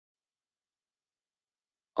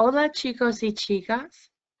Hola chicos y chicas,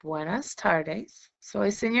 buenas tardes. Soy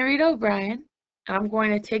Señorita O'Brien, and I'm going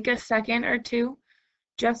to take a second or two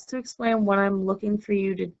just to explain what I'm looking for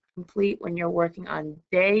you to complete when you're working on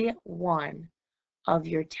day 1 of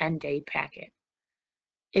your 10-day packet.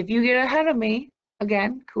 If you get ahead of me,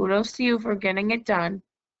 again, kudos to you for getting it done,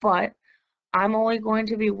 but I'm only going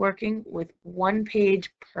to be working with 1 page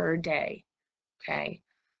per day, okay?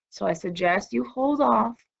 So I suggest you hold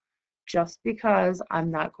off just because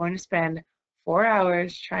I'm not going to spend 4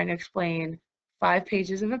 hours trying to explain 5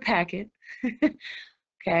 pages of a packet,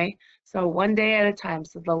 okay? So 1 day at a time.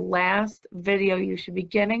 So the last video you should be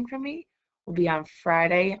getting from me will be on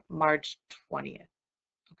Friday, March 20th,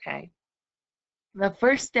 okay? The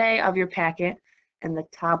first day of your packet in the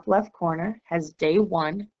top left corner has day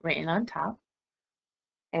 1 written on top.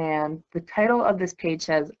 And the title of this page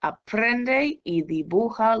says, Aprende y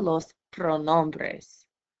dibuja los pronombres.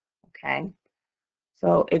 Okay?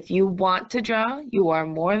 So if you want to draw, you are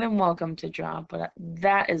more than welcome to draw, but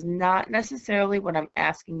that is not necessarily what I'm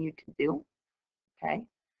asking you to do. Okay?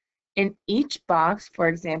 In each box, for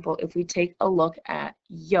example, if we take a look at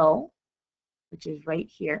yo, which is right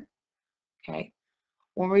here, okay?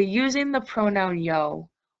 When we're using the pronoun yo,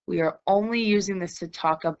 we are only using this to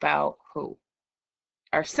talk about who?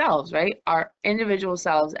 Ourselves, right? Our individual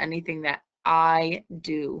selves, anything that I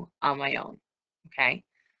do on my own, okay?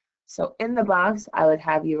 So in the box, I would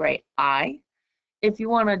have you write I. If you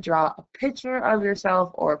want to draw a picture of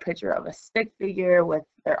yourself or a picture of a stick figure with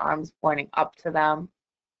their arms pointing up to them,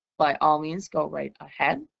 by all means, go right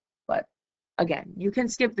ahead. But again, you can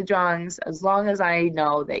skip the drawings as long as I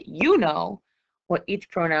know that you know what each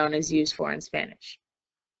pronoun is used for in Spanish,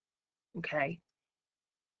 okay?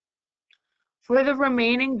 For the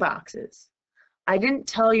remaining boxes, I didn't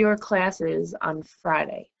tell your classes on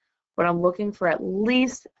Friday, but I'm looking for at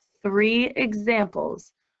least 3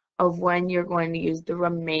 examples of when you're going to use the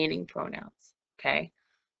remaining pronouns, okay?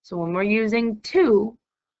 So when we're using to,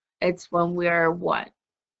 it's when we're what?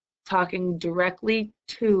 Talking directly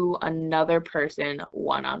to another person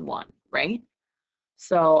one-on-one, right?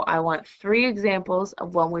 So I want 3 examples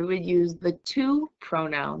of when we would use the to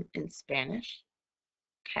pronoun in Spanish,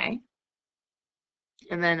 okay?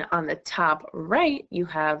 And then on the top right, you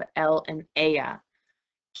have él and ella.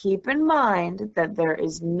 Keep in mind that there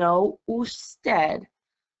is no usted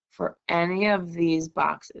for any of these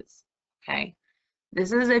boxes, okay?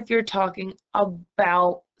 This is if you're talking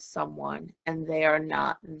about someone and they are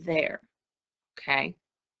not there, okay?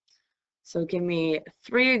 So give me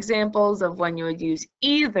 3 examples of when you would use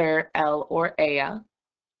either él or ella,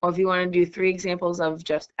 or if you want to do 3 examples of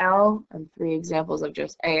just él and 3 examples of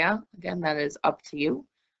just ella, again, that is up to you.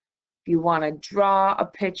 If you want to draw a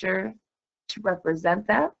picture to represent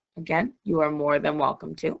that, again, you are more than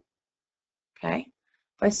welcome to. Okay.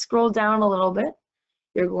 If I scroll down a little bit,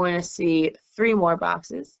 you're going to see 3 more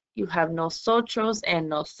boxes. You have nosotros and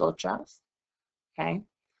nosotras. Okay.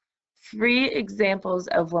 3 examples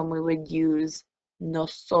of when we would use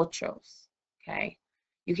nosotros. Okay.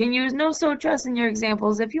 You can use nosotras in your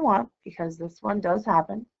examples if you want, because this one does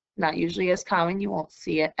happen. Not usually as common. You won't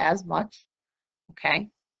see it as much. Okay.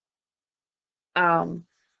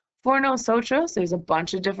 For nosotros, there's a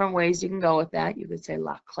bunch of different ways you can go with that. You could say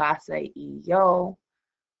la clase y yo,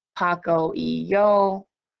 Paco y yo,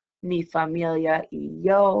 mi familia y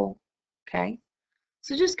yo, okay?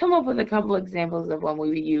 So just come up with a couple examples of when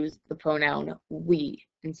we use the pronoun we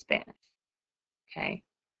in Spanish, okay?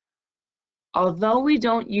 Although we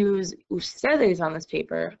don't use ustedes on this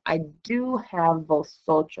paper, I do have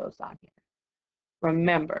vosotros on here.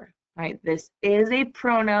 Remember, right, this is a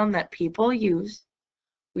pronoun that people use.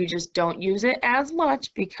 We just don't use it as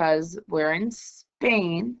much because we're in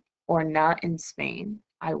Spain, or not in Spain,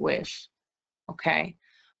 I wish, okay?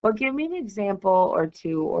 But give me an example or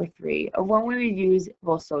 2 or 3 of when we would use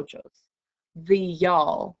vosotros, the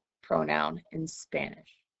y'all pronoun in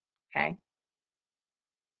Spanish, okay?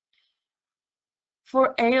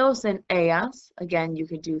 For ellos and ellas, again, you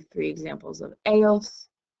could do 3 examples of ellos,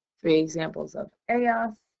 3 examples of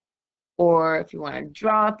ellas, or if you want to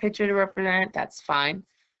draw a picture to represent it, that's fine.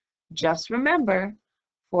 Just remember,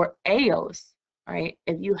 for ellos, right,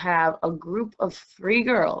 if you have a group of 3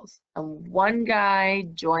 girls and 1 guy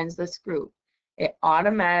joins this group, it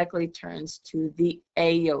automatically turns to the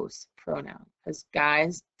ellos pronoun because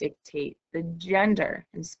guys dictate the gender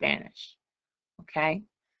in Spanish, okay?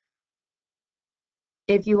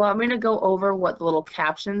 If you want me to go over what the little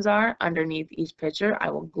captions are underneath each picture, I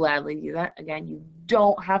will gladly do that. Again, you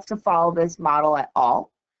don't have to follow this model at all.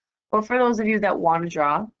 But for those of you that want to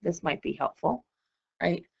draw, this might be helpful,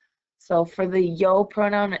 right? So for the yo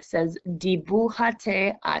pronoun, it says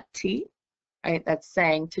dibújate a ti, right? That's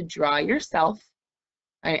saying to draw yourself,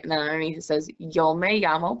 right? And then underneath it says yo me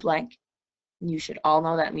llamo blank. You should all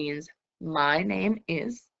know that means my name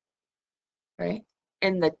is, right?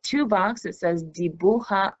 In the to box, it says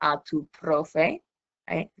dibuja a tu profe,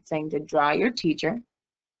 right? It's saying to draw your teacher,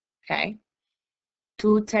 okay?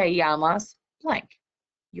 Tú te llamas blank.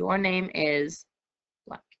 Your name is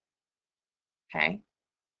blank, okay?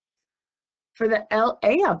 For the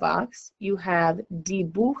ella box, you have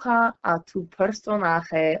dibuja a tu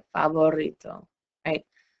personaje favorito, right?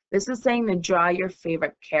 This is saying to draw your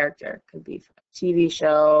favorite character. Could be from a TV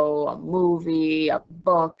show, a movie, a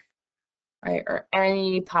book, right? Or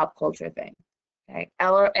any pop culture thing, okay?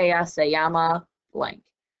 Él o ella se llama blank.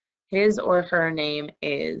 His or her name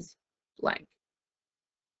is blank.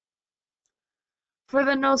 For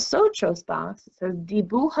the nosotros box, it says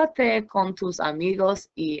dibújate con tus amigos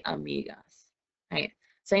y amigas, right?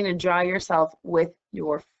 Saying to draw yourself with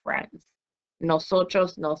your friends.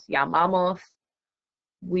 Nosotros nos llamamos.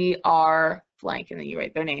 We are blank, and then you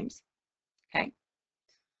write their names, okay?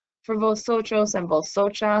 For vosotros and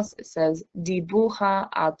vosotras, it says dibuja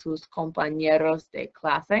a tus compañeros de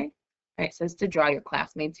clase. Right, it says to draw your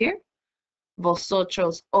classmates here.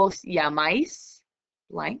 Vosotros os llamáis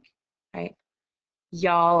blank, right?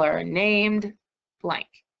 Y'all are named blank.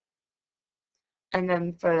 And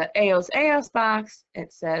then for the ellos box,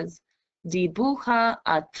 it says dibuja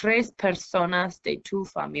a tres personas de tu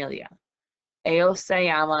familia. Ellos se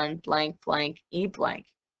llaman blank, blank, y blank.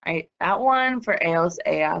 Right? That one for ellos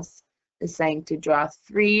is saying to draw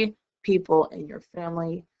 3 people in your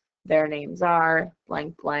family. Their names are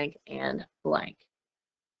blank, blank, and blank.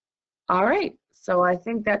 All right, so I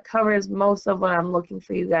think that covers most of what I'm looking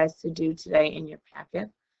for you guys to do today in your packet.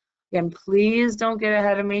 Again, please don't get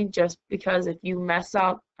ahead of me just because if you mess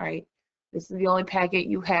up, all right, this is the only packet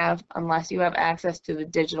you have unless you have access to the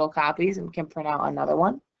digital copies and can print out another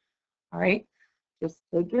one. All right, just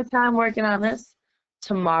take your time working on this.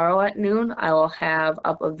 Tomorrow at noon, I will have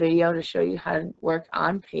up a video to show you how to work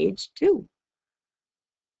on page 2.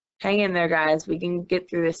 Hang in there, guys. We can get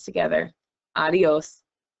through this together. Adios.